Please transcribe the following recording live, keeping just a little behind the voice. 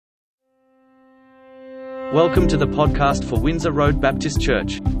Welcome to the podcast for Windsor Road Baptist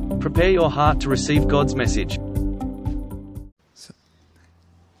Church. Prepare your heart to receive God's message.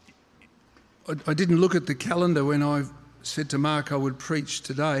 I didn't look at the calendar when I said to Mark I would preach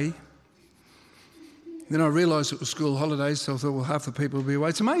today. Then I realised it was school holidays, so I thought, well, half the people will be away.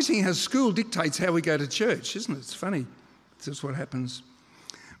 It's amazing how school dictates how we go to church, isn't it? It's funny. That's what happens.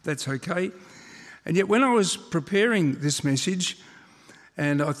 That's okay. And yet when I was preparing this message,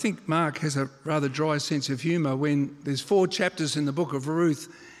 and I think Mark has a rather dry sense of humour when there's 4 chapters in the book of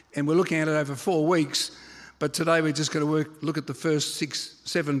Ruth, and we're looking at it over 4 weeks, but today we're just going to look at the first 6,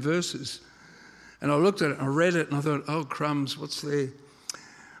 7 verses. And I looked at it, and I read it, and I thought, oh, crumbs, what's there?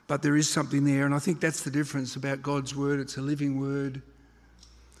 But there is something there, and I think that's the difference about God's word. It's a living word.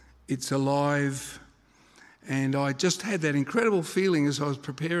 It's alive. And I just had that incredible feeling as I was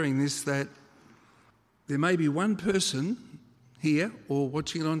preparing this that there may be one person here or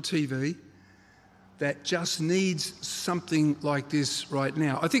watching it on TV that just needs something like this right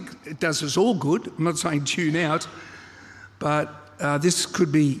now. I think it does us all good. I'm not saying tune out, but this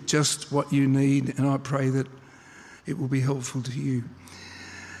could be just what you need, and I pray that it will be helpful to you.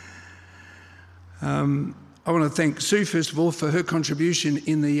 I want to thank Sue, first of all, for her contribution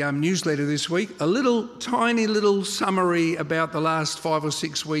in the newsletter this week. A tiny little summary about the last 5 or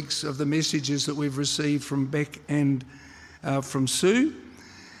 6 weeks of the messages that we've received from Beck and from Sue,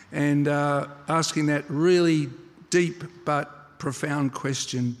 and asking that really deep but profound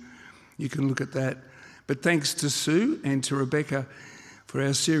question. You can look at that. But thanks to Sue and to Rebecca for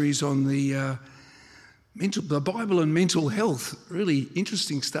our series on the Bible and mental health. Really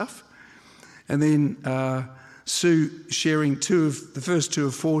interesting stuff. And then Sue sharing the first 2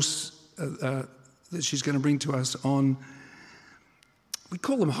 of 4 that she's going to bring to us on, we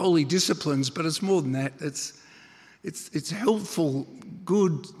call them holy disciplines, but it's more than that. It's helpful,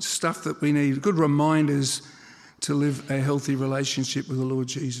 good stuff that we need, good reminders to live a healthy relationship with the Lord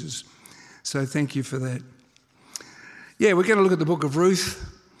Jesus. So thank you for that. Yeah, we're going to look at the book of Ruth.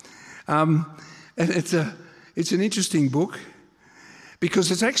 And it's an interesting book because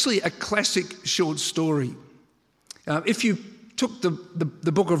it's actually a classic short story. If you took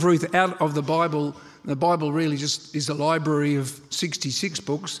the book of Ruth out of the Bible really just is a library of 66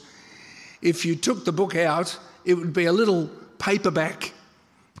 books. If you took the book out, it would be a little paperback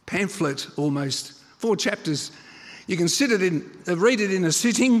pamphlet almost, 4 chapters. You can read it in a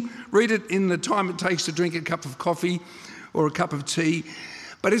sitting, read it in the time it takes to drink a cup of coffee or a cup of tea.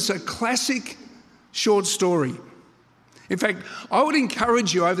 But it's a classic short story. In fact, I would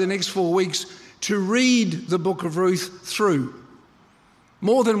encourage you over the next 4 weeks to read the book of Ruth through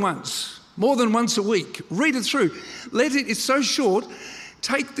more than once a week. Read it through. It's so short.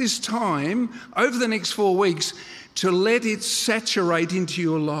 Take this time over the next 4 weeks to let it saturate into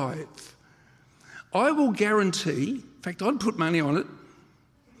your life. I will guarantee, in fact, I'd put money on it.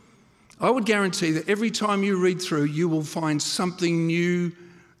 I would guarantee that every time you read through, you will find something new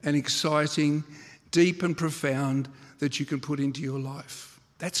and exciting, deep and profound that you can put into your life.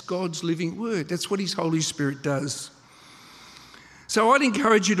 That's God's living word. That's what His Holy Spirit does. So I'd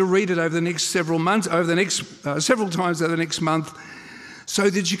encourage you to read it over the next several months, several times over the next month, so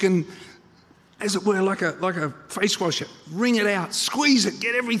that you can, as it were, like a face washer, wring it out, squeeze it,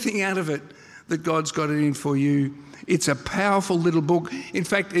 get everything out of it that God's got it in for you. It's a powerful little book. In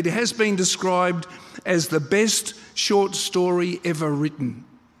fact, it has been described as the best short story ever written.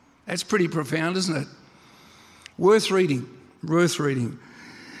 That's pretty profound, isn't it? Worth reading.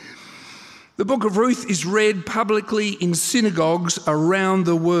 The book of Ruth is read publicly in synagogues around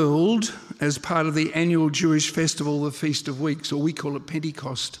the world as part of the annual Jewish festival, the Feast of Weeks, or we call it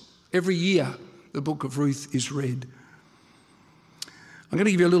Pentecost. Every year, the book of Ruth is read. I'm going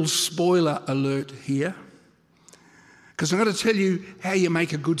to give you a little spoiler alert here, because I'm going to tell you how you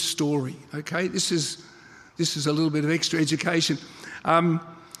make a good story, okay? This is a little bit of extra education. A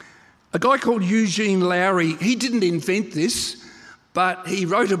guy called Eugene Lowry, he didn't invent this, but he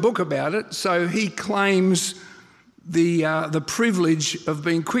wrote a book about it, so he claims the privilege of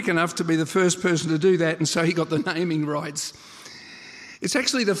being quick enough to be the first person to do that, and so he got the naming rights. It's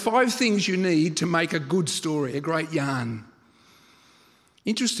actually the 5 things you need to make a good story, a great yarn.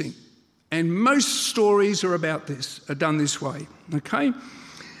 Interesting. And most stories are done this way, okay?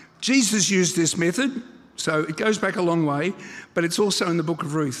 Jesus used this method, so it goes back a long way, but it's also in the book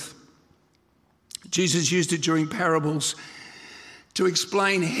of Ruth. Jesus used it during parables to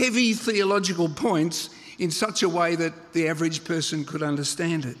explain heavy theological points in such a way that the average person could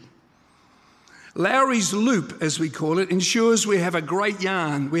understand it. Lowry's loop, as we call it, ensures we have a great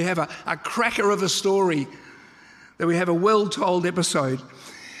yarn, we have a cracker of a story, that we have a well-told episode.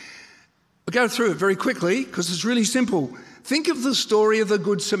 I'll go through it very quickly because it's really simple. Think of the story of the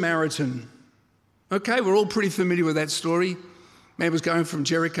Good Samaritan. Okay, we're all pretty familiar with that story. Man was going from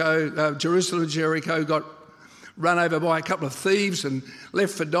Jerusalem to Jericho, got run over by a couple of thieves and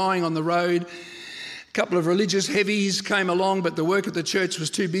left for dying on the road. A couple of religious heavies came along, but the work at the church was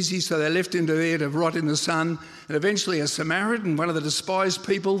too busy, so they left him there to rot in the sun. And eventually a Samaritan, one of the despised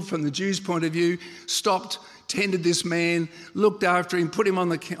people from the Jews' point of view, stopped, tended this man, looked after him, put him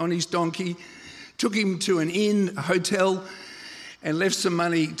on his donkey, took him to an inn, a hotel, and left some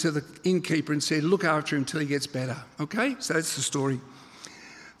money to the innkeeper and said, look after him till he gets better. Okay, so that's the story.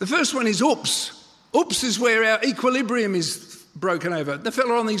 The first one is oops. Oops is where our equilibrium is broken over. The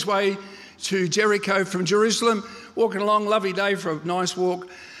fella on his way to Jericho from Jerusalem, walking along, lovely day for a nice walk,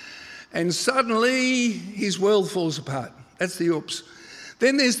 and suddenly his world falls apart. That's the oops.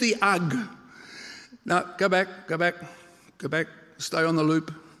 Then there's the ugh. No, go back, stay on the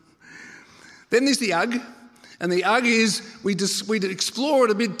loop. Then there's the ugh, and the ugh is we explore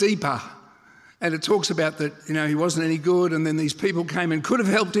it a bit deeper. And it talks about that, he wasn't any good, and then these people came and could have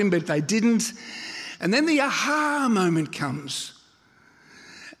helped him, but they didn't. And then the aha moment comes.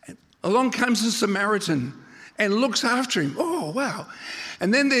 Along comes the Samaritan and looks after him. Oh, wow.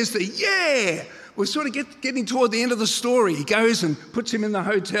 And then there's the yeah. We're sort of getting toward the end of the story. He goes and puts him in the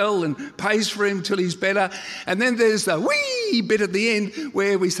hotel and pays for him till he's better. And then there's the wee bit at the end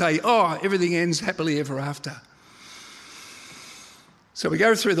where we say, oh, everything ends happily ever after. So we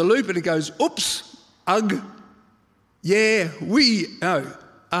go through the loop and it goes, oops, ugh, yeah, wee, no,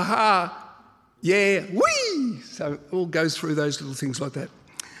 aha, yeah, wee. So it all goes through those little things like that.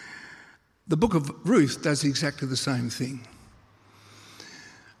 The book of Ruth does exactly the same thing.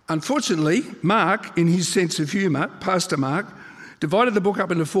 Unfortunately, Mark, in his sense of humour, Pastor Mark, divided the book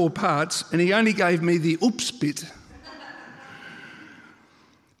up into 4 parts and he only gave me the oops bit.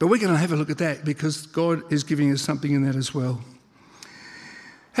 But we're going to have a look at that because God is giving us something in that as well.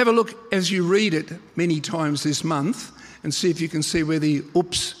 Have a look as you read it many times this month and see if you can see where the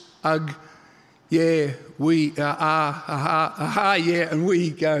oops, ugh, yeah, we, aha, yeah, and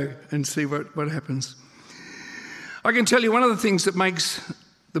we go and see what happens. I can tell you one of the things that makes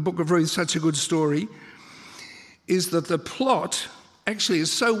the book of Ruth such a good story is that the plot actually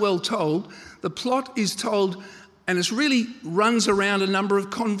is so well told. The plot is told and it really runs around a number of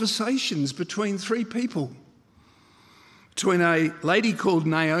conversations between 3 people. Between a lady called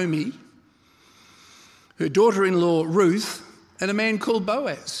Naomi, her daughter-in-law Ruth, and a man called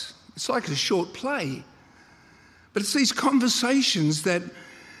Boaz. It's like a short play. But it's these conversations that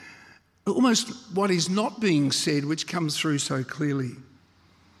almost what is not being said, which comes through so clearly.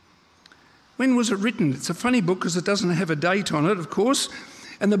 When was it written? It's a funny book because it doesn't have a date on it, of course.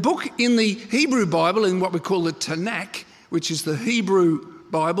 And the book in the Hebrew Bible, in what we call the Tanakh, which is the Hebrew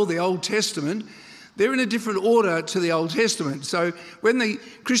Bible, the Old Testament, they're in a different order to the Old Testament. So when the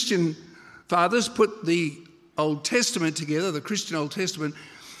Christian fathers put the Old Testament together, the Christian Old Testament,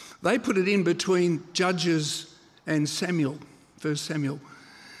 they put it in between Judges and Samuel, 1 Samuel.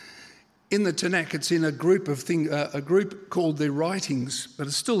 In the Tanakh, it's in a group called the Writings, but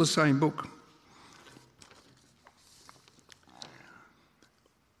it's still the same book.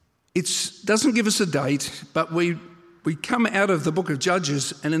 It doesn't give us a date, but we come out of the book of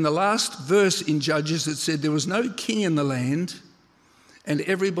Judges, and in the last verse in Judges, it said there was no king in the land, and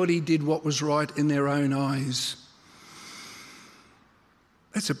everybody did what was right in their own eyes.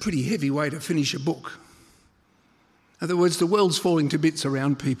 That's a pretty heavy way to finish a book. In other words, the world's falling to bits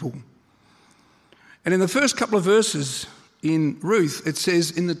around people. And in the first couple of verses in Ruth, it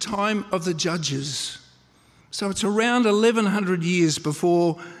says, in the time of the judges. So it's around 1100 years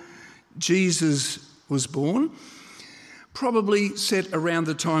before Jesus was born, probably set around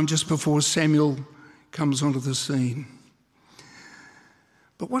the time just before Samuel comes onto the scene.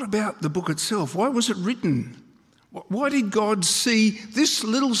 But what about the book itself? Why was it written? Why did God see this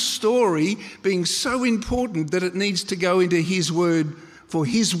little story being so important that it needs to go into his word for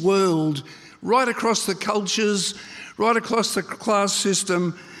his world, right across the cultures, right across the class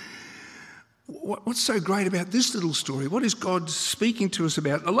system? What's so great about this little story? What is God speaking to us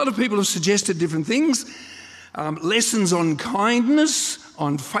about? A lot of people have suggested different things. Lessons on kindness,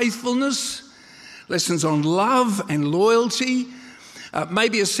 on faithfulness, lessons on love and loyalty,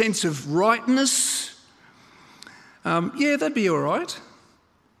 maybe a sense of rightness. Yeah, that'd be all right.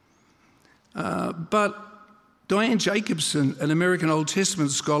 But Diane Jacobson, an American Old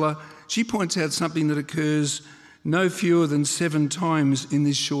Testament scholar, she points out something that occurs no fewer than 7 times in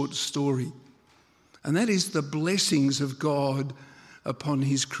this short story. And that is the blessings of God upon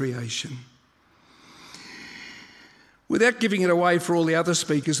his creation. Without giving it away for all the other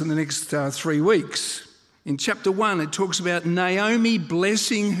speakers in the next 3 weeks, in chapter 1 it talks about Naomi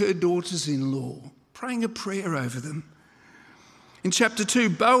blessing her daughters-in-law, praying a prayer over them. In chapter 2,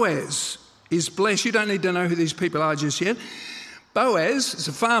 Boaz is blessed. You don't need to know who these people are just yet. Boaz is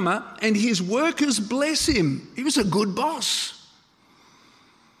a farmer and his workers bless him. He was a good boss.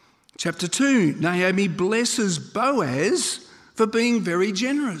 Chapter 2, Naomi blesses Boaz for being very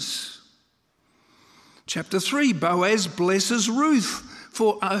generous. Chapter 3, Boaz blesses Ruth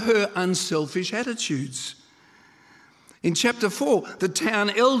for her unselfish attitudes. In chapter 4, the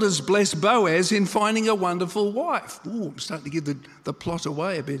town elders bless Boaz in finding a wonderful wife. Ooh, I'm starting to give the plot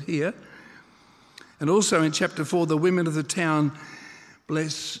away a bit here. And also in chapter 4, the women of the town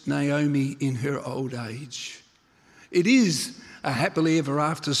bless Naomi in her old age. It is a happily ever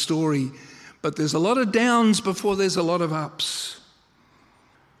after story, but there's a lot of downs before there's a lot of ups.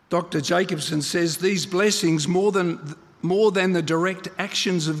 Dr. Jacobson says these blessings, more than the direct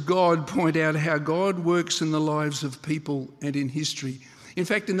actions of God, point out how God works in the lives of people and in history. In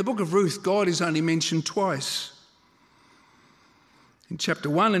fact, in the book of Ruth, God is only mentioned twice. In chapter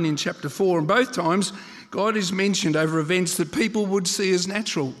 1 and in chapter 4, and both times, God is mentioned over events that people would see as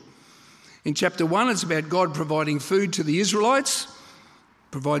natural. In chapter 1, it's about God providing food to the Israelites,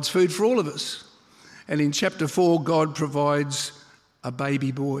 provides food for all of us. And in chapter 4, God provides a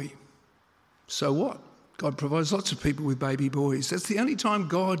baby boy. So what? God provides lots of people with baby boys. That's the only time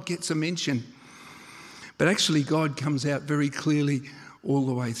God gets a mention. But actually, God comes out very clearly all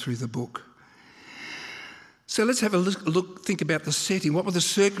the way through the book. So let's have a look, think about the setting. What were the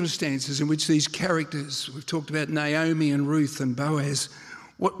circumstances in which these characters, we've talked about Naomi and Ruth and Boaz,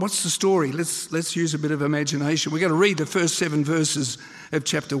 what's the story? Let's use a bit of imagination. We're going to read the first 7 verses of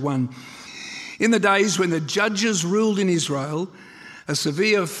chapter 1. In the days when the judges ruled in Israel, a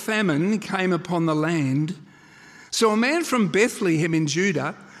severe famine came upon the land. So a man from Bethlehem in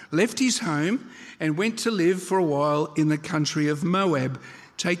Judah left his home and went to live for a while in the country of Moab,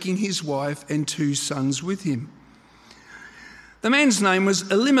 taking his wife and 2 sons with him. The man's name was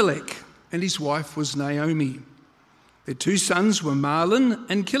Elimelech, and his wife was Naomi. Their 2 sons were Mahlon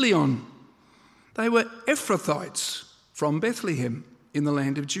and Chilion. They were Ephrathites from Bethlehem in the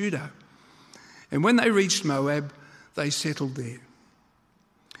land of Judah. And when they reached Moab, they settled there.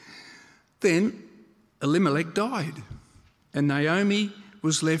 Then Elimelech died, and Naomi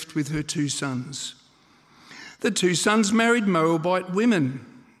was left with her 2 sons. The 2 sons married Moabite women.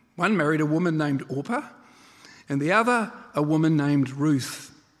 One married a woman named Orpah, and the other a woman named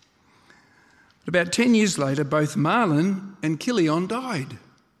Ruth. About 10 years later, both Mahlon and Chilion died.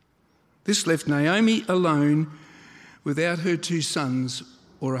 This left Naomi alone without her 2 sons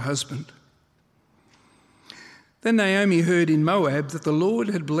or a husband. Then Naomi heard in Moab that the Lord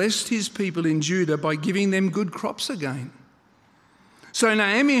had blessed his people in Judah by giving them good crops again. So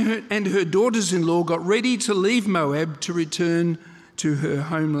Naomi and her daughters-in-law got ready to leave Moab to return to her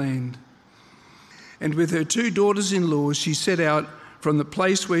homeland. And with her 2 daughters-in-law, she set out from the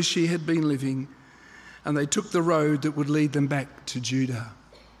place where she had been living, and they took the road that would lead them back to Judah.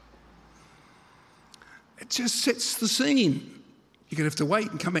 It just sets the scene. You're going to have to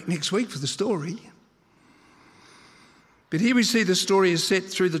wait and come back next week for the story. But here we see the story is set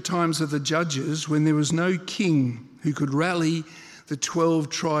through the times of the judges, when there was no king who could rally the 12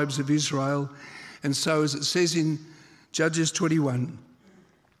 tribes of Israel. And so, as it says in Judges 21,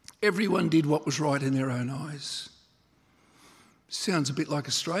 everyone did what was right in their own eyes. Sounds a bit like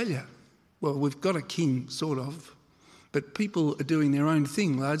Australia. Well, we've got a king, sort of, but people are doing their own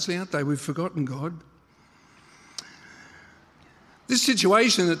thing largely, aren't they? We've forgotten God. This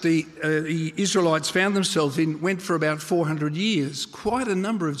situation that the Israelites found themselves in went for about 400 years, quite a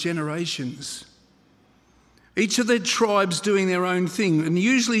number of generations. Each of their tribes doing their own thing, and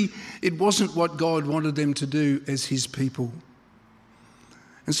usually it wasn't what God wanted them to do as his people.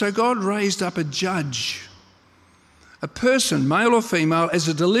 And so God raised up a judge, a person, male or female, as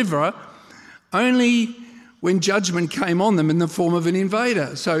a deliverer, only when judgment came on them in the form of an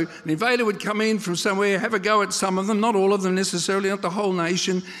invader. So an invader would come in from somewhere, have a go at some of them, not all of them necessarily, not the whole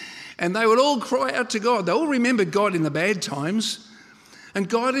nation, and they would all cry out to God. They all remembered God in the bad times, and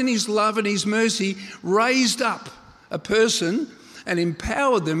God in his love and his mercy raised up a person and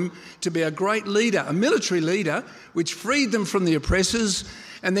empowered them to be a great leader, a military leader, which freed them from the oppressors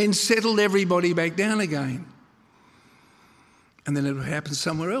and then settled everybody back down again. And then it would happen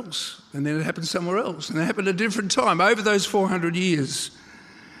somewhere else, and then it happened somewhere else, and it happened at a different time over those 400 years.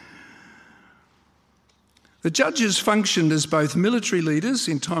 The judges functioned as both military leaders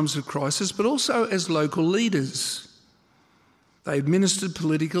in times of crisis, but also as local leaders. They administered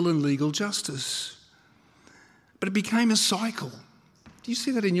political and legal justice. But it became a cycle. Do you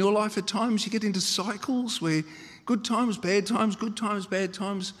see that in your life at times? You get into cycles where good times, bad times, good times, bad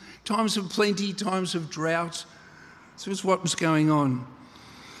times, times of plenty, times of drought. So this is what was going on.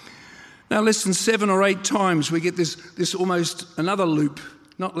 Now, less than 7 or 8 times we get this almost another loop,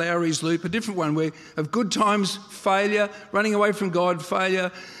 not Lowry's loop, a different one where of good times, failure, running away from God,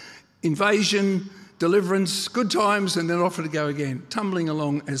 failure, invasion, deliverance, good times, and then off to go again, tumbling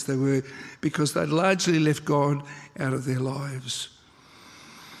along as they were because they'd largely left God out of their lives.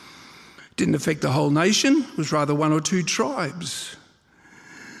 It didn't affect the whole nation, it was rather 1 or 2 tribes.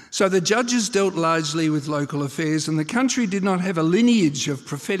 So the judges dealt largely with local affairs, and the country did not have a lineage of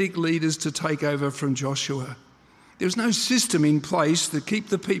prophetic leaders to take over from Joshua. There was no system in place to keep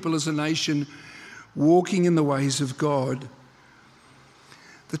the people as a nation walking in the ways of God.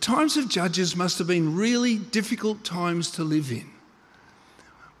 The times of Judges must have been really difficult times to live in.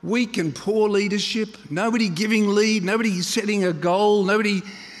 Weak and poor leadership, nobody giving lead, nobody setting a goal, nobody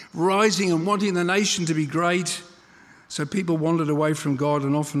rising and wanting the nation to be great. So people wandered away from God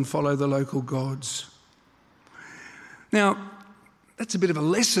and often follow the local gods. Now, that's a bit of a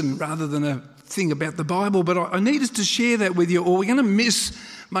lesson rather than a thing about the Bible, but I need us to share that with you or we're going to miss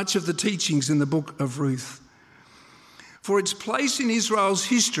much of the teachings in the book of Ruth. For its place in Israel's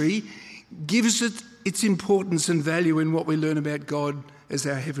history gives it its importance and value in what we learn about God as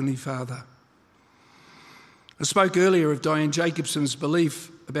our Heavenly Father. I spoke earlier of Diane Jacobson's belief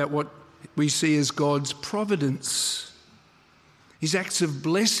about what we see as God's providence, his acts of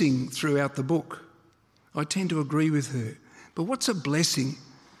blessing throughout the book. I tend to agree with her. But what's a blessing?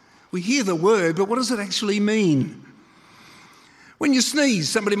 We hear the word, but what does it actually mean? When you sneeze,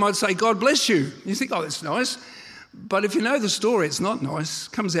 somebody might say, God bless you. You think, oh, that's nice. But if you know the story, it's not nice.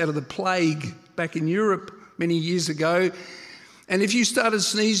 It comes out of the plague back in Europe many years ago. And if you started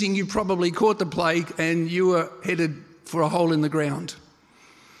sneezing, you probably caught the plague and you were headed for a hole in the ground.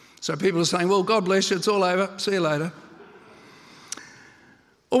 So people are saying, well, God bless you, it's all over, see you later.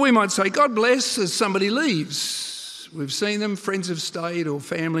 Or we might say, God bless, as somebody leaves. We've seen them, friends have stayed or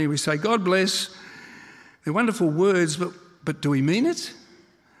family. We say, God bless. They're wonderful words, but do we mean it?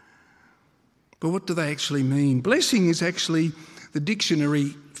 But what do they actually mean? Blessing is actually, the dictionary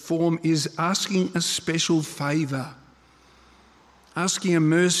form is asking a special favour, asking a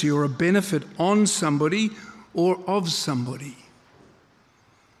mercy or a benefit on somebody or of somebody.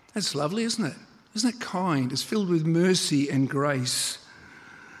 That's lovely, isn't it? Isn't it kind? It's filled with mercy and grace.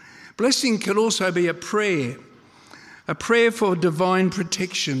 Blessing can also be a prayer for divine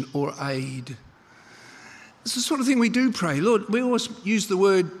protection or aid. It's the sort of thing we do pray. Lord, we always use the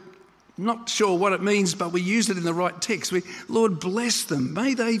word, not sure what it means, but we use it in the right text. Lord, bless them.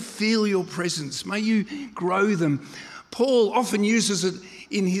 May they feel your presence. May you grow them. Paul often uses it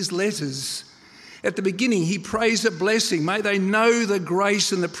in his letters. At the beginning, he prays a blessing. May they know the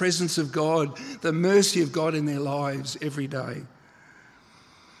grace and the presence of God, the mercy of God in their lives every day.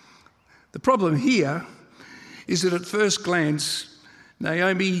 The problem here is that at first glance,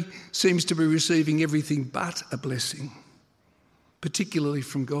 Naomi seems to be receiving everything but a blessing, particularly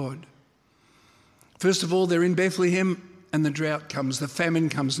from God. First of all, they're in Bethlehem and the drought comes, the famine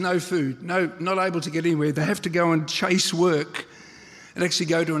comes, no food, not able to get anywhere. They have to go and chase work and actually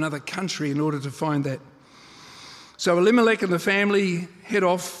go to another country in order to find that. So Elimelech and the family head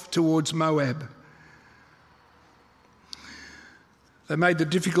off towards Moab. They made the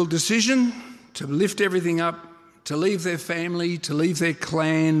difficult decision to lift everything up, to leave their family, to leave their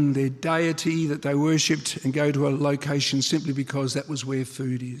clan, their deity that they worshipped and go to a location simply because that was where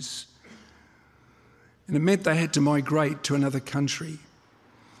food is. And it meant they had to migrate to another country.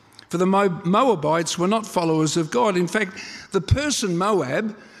 For the Moabites were not followers of God. In fact, the person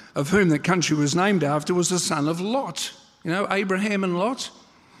Moab, of whom the country was named after, was the son of Lot. You know, Abraham and Lot.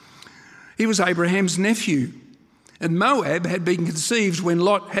 He was Abraham's nephew. And Moab had been conceived when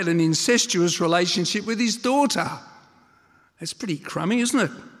Lot had an incestuous relationship with his daughter. That's pretty crummy, isn't it?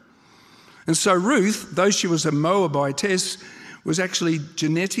 And so Ruth, though she was a Moabitess, was actually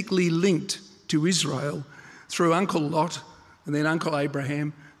genetically linked to Israel through Uncle Lot and then Uncle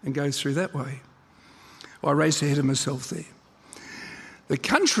Abraham and goes through that way. Well, I raised the head of myself there. The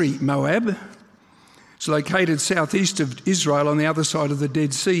country Moab is located southeast of Israel on the other side of the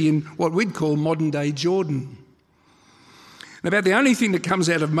Dead Sea in what we'd call modern-day Jordan. And about the only thing that comes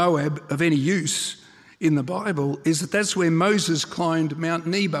out of Moab of any use in the Bible is that that's where Moses climbed Mount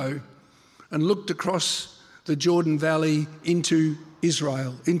Nebo and looked across the Jordan Valley into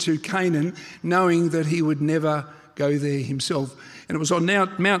Israel, into Canaan, knowing that he would never go there himself. And it was on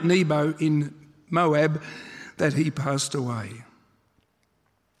Mount Nebo in Moab that he passed away.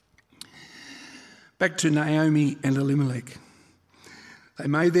 Back to Naomi and Elimelech. They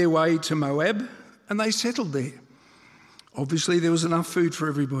made their way to Moab and they settled there. Obviously, there was enough food for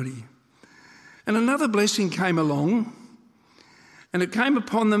everybody. And another blessing came along, and it came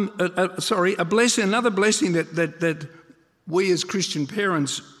upon them, another blessing that we as Christian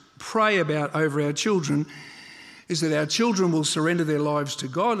parents pray about over our children is that our children will surrender their lives to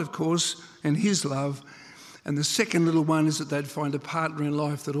God, of course, and his love. And the second little one is that they'd find a partner in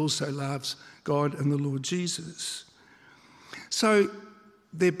life that also loves God and the Lord Jesus. So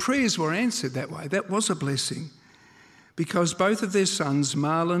their prayers were answered that way. That was a blessing, because both of their sons,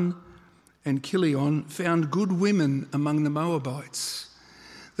 Mahlon and Chilion, found good women among the Moabites.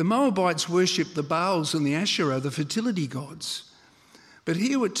 The Moabites worshipped the Baals and the Asherah, the fertility gods. But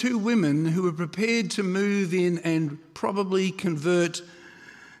here were two women who were prepared to move in and probably convert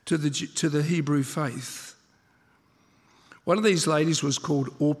to the Hebrew faith. One of these ladies was called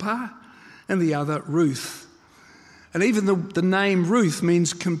Orpah and the other Ruth. And even the name Ruth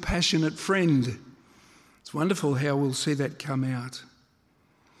means compassionate friend. It's wonderful how we'll see that come out.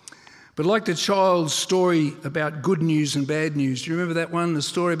 But like the child's story about good news and bad news, do you remember that one? The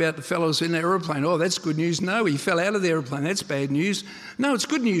story about the fellows in the aeroplane. Oh, that's good news. No, he fell out of the aeroplane. That's bad news. No, it's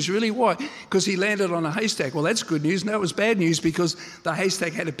good news, really. Why? Because he landed on a haystack. Well, that's good news. No, it was bad news because the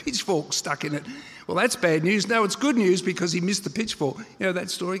haystack had a pitchfork stuck in it. Well, that's bad news. No, it's good news because he missed the pitchfork. You know,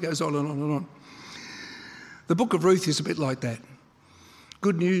 that story goes on and on and on. The book of Ruth is a bit like that.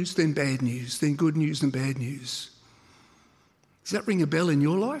 Good news, then bad news, then good news, then bad news. Does that ring a bell in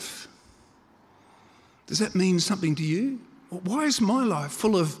your life? Does that mean something to you? Well, why is my life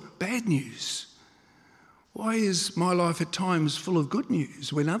full of bad news? Why is my life at times full of good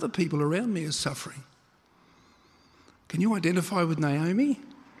news when other people around me are suffering? Can you identify with Naomi?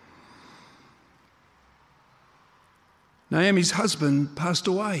 Naomi's husband passed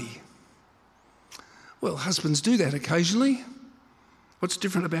away. Well, husbands do that occasionally. What's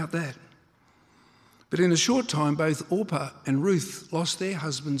different about that? But in a short time, both Orpah and Ruth lost their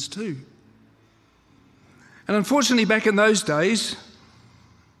husbands too. And unfortunately, back in those days,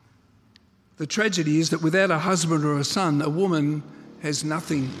 the tragedy is that without a husband or a son, a woman has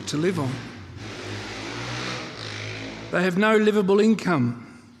nothing to live on. They have no livable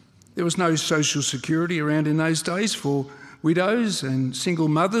income. There was no social security around in those days for widows and single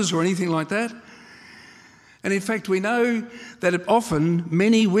mothers or anything like that. And in fact, we know that often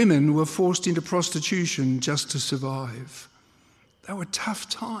many women were forced into prostitution just to survive. They were tough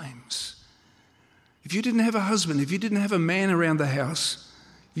times. If you didn't have a husband, if you didn't have a man around the house,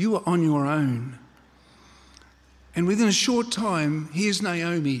 you were on your own. And within a short time, here's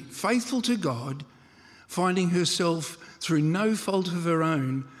Naomi, faithful to God, finding herself through no fault of her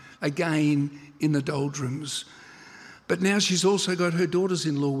own, again in the doldrums. But now she's also got her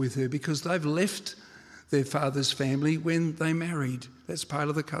daughters-in-law with her because they've left their father's family when they married. That's part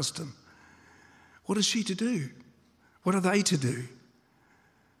of the custom. What is she to do? What are they to do?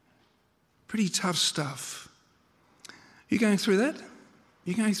 Pretty tough stuff. You going through that?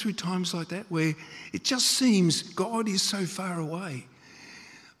 You're going through times like that where it just seems God is so far away.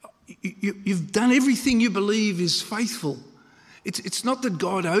 You've done everything you believe is faithful. It's not that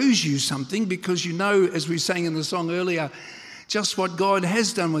God owes you something, because you know, as we sang in the song earlier, just what God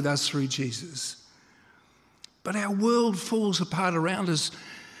has done with us through Jesus. But our world falls apart around us,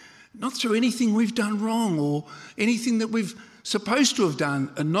 not through anything we've done wrong or anything that we've supposed to have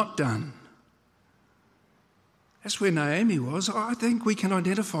done and not done. That's where Naomi was. I think we can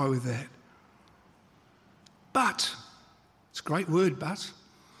identify with that. But, it's a great word,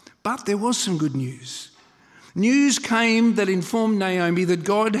 but there was some good news. News came that informed Naomi that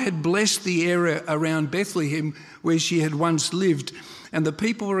God had blessed the area around Bethlehem where she had once lived, and the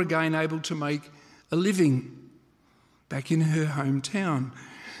people were again able to make a living back in her hometown.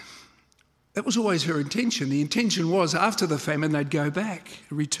 That was always her intention. The intention was after the famine they'd go back,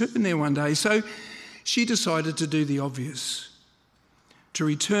 return there one day. So she decided to do the obvious, to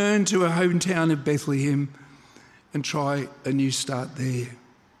return to her hometown of Bethlehem and try a new start there.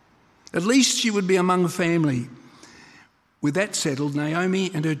 At least she would be among family. With that settled, Naomi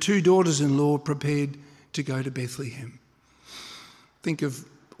and her two daughters-in-law prepared to go to Bethlehem. Think of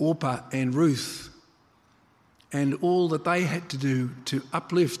Orpah and Ruth and all that they had to do to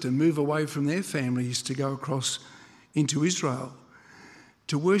uplift and move away from their families to go across into Israel,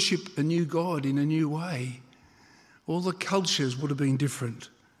 to worship a new God in a new way. All the cultures would have been different.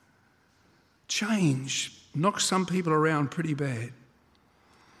 Change knocks some people around pretty bad.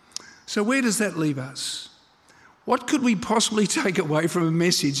 So where does that leave us? What could we possibly take away from a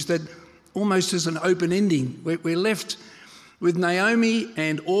message that almost is an open ending? We're left with Naomi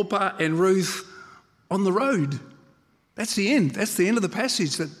and Orpah and Ruth on the road. That's the end. That's the end of the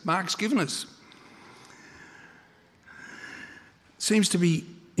passage that Mark's given us. Seems to be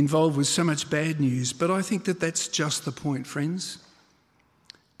involved with so much bad news, but I think that that's just the point, friends.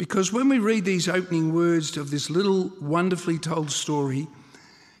 Because when we read these opening words of this little wonderfully told story,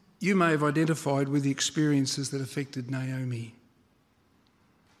 you may have identified with the experiences that affected Naomi.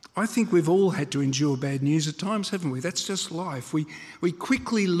 I think we've all had to endure bad news at times, haven't we? That's just life. We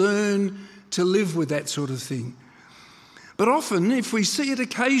quickly learn to live with that sort of thing. But often, if we see it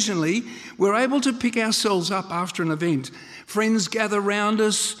occasionally, we're able to pick ourselves up after an event. Friends gather round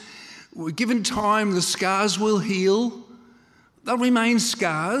us. We're given time, the scars will heal. They'll remain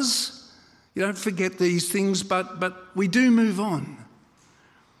scars. You don't forget these things, but we do move on.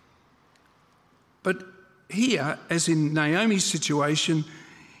 But here, as in Naomi's situation,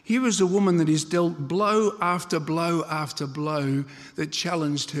 here is a woman that is dealt blow after blow after blow that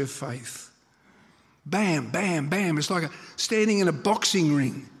challenged her faith. Bam, bam, bam. It's like standing in a boxing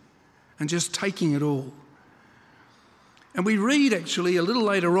ring and just taking it all. And we read, actually, a little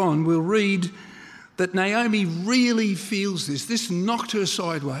later on, we'll read that Naomi really feels this. This knocked her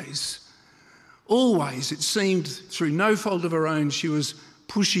sideways. Always, it seemed, through no fault of her own, she was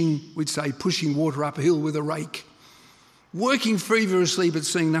pushing water up a hill with a rake, working feverishly but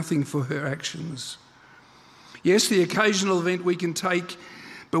seeing nothing for her actions. Yes, the occasional event we can take,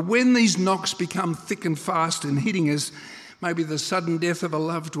 but when these knocks become thick and fast and hitting us, maybe the sudden death of a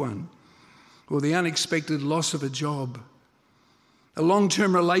loved one or the unexpected loss of a job, a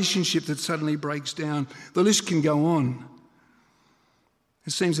long-term relationship that suddenly breaks down, the list can go on.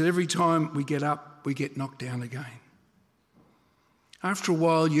 It seems that every time we get up, we get knocked down again. After a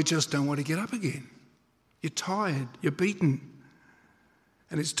while, you just don't want to get up again. You're tired, you're beaten.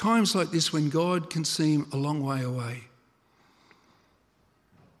 And it's times like this when God can seem a long way away.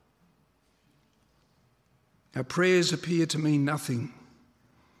 Our prayers appear to mean nothing.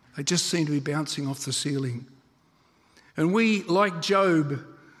 They just seem to be bouncing off the ceiling. And we, like Job,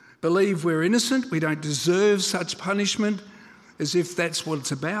 believe we're innocent. We don't deserve such punishment, as if that's what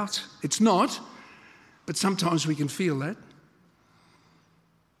it's about. It's not, but sometimes we can feel that.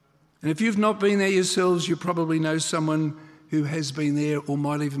 And if you've not been there yourselves, you probably know someone who has been there or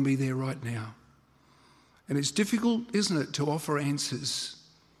might even be there right now. And it's difficult, isn't it, to offer answers.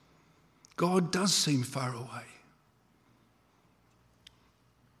 God does seem far away.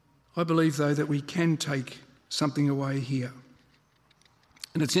 I believe, though, that we can take something away here.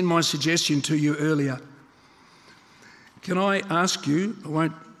 And it's in my suggestion to you earlier. Can I ask you, I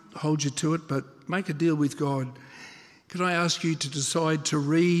won't hold you to it, but make a deal with God. Can I ask you to decide to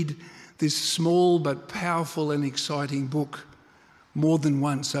read this small but powerful and exciting book more than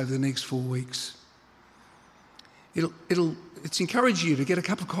once over the next 4 weeks? It's encourage you to get a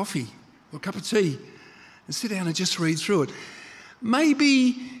cup of coffee or a cup of tea and sit down and just read through it.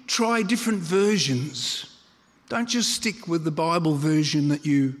 Maybe try different versions. Don't just stick with the Bible version that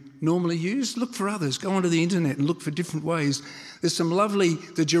you normally use. Look for others. Go onto the internet and look for different ways. There's some lovely,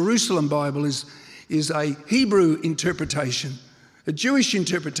 the Jerusalem Bible is a Hebrew interpretation, a Jewish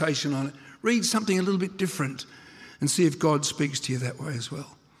interpretation on it. Read something a little bit different and see if God speaks to you that way as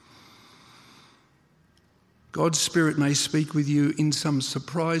well. God's Spirit may speak with you in some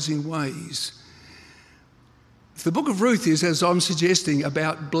surprising ways. If the book of Ruth is, as I'm suggesting,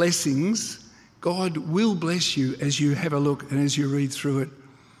 about blessings, God will bless you as you have a look and as you read through it.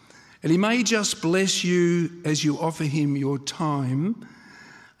 And he may just bless you as you offer him your time,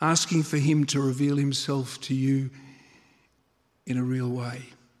 asking for him to reveal himself to you in a real way.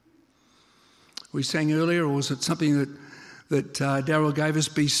 We sang earlier, or was it something that Darryl gave us,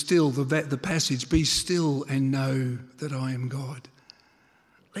 be still, the passage, be still and know that I am God.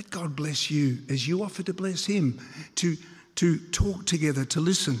 Let God bless you as you offer to bless him, to talk together, to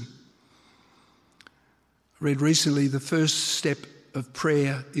listen. I read recently the first step of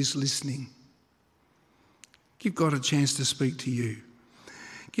prayer is listening. Give God a chance to speak to you.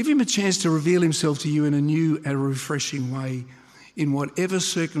 Give him a chance to reveal himself to you in a new and refreshing way in whatever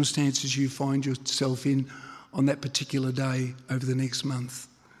circumstances you find yourself in on that particular day over the next month.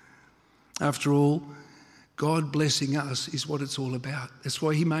 After all, God blessing us is what it's all about. That's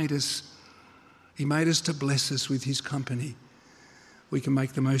why he made us. He made us to bless us with his company. We can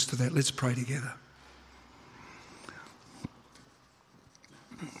make the most of that. Let's pray together.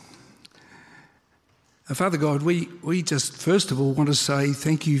 Father God, we just first of all want to say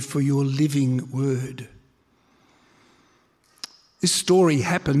thank you for your living word. This story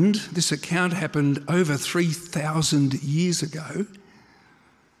happened, this account happened over 3,000 years ago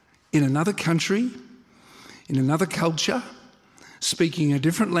in another country, in another culture, speaking a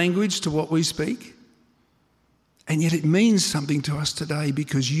different language to what we speak. And yet it means something to us today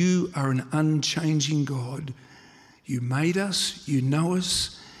because you are an unchanging God. You made us, you know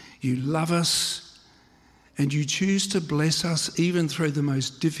us, you love us, and you choose to bless us even through the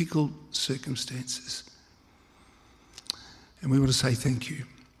most difficult circumstances. And we want to say thank you.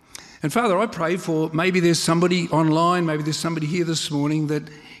 And Father, I pray for maybe there's somebody online, maybe there's somebody here this morning that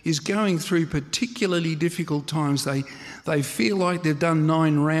is going through particularly difficult times. They feel like they've done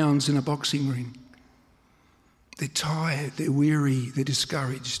 9 rounds in a boxing ring. They're tired, they're weary, they're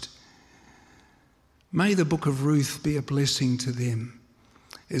discouraged. May the book of Ruth be a blessing to them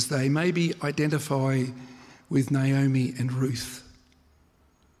as they maybe identify with Naomi and Ruth.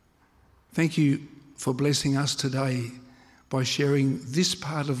 Thank you for blessing us today by sharing this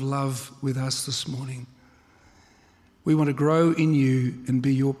part of love with us this morning. We want to grow in you and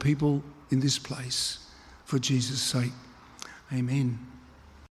be your people in this place for Jesus' sake. Amen.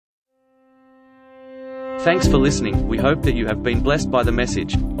 Thanks for listening. We hope that you have been blessed by the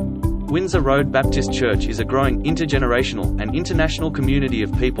message. Windsor Road Baptist Church is a growing intergenerational and international community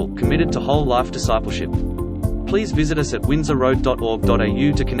of people committed to whole life discipleship. Please visit us at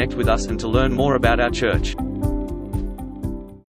windsorroad.org.au to connect with us and to learn more about our church.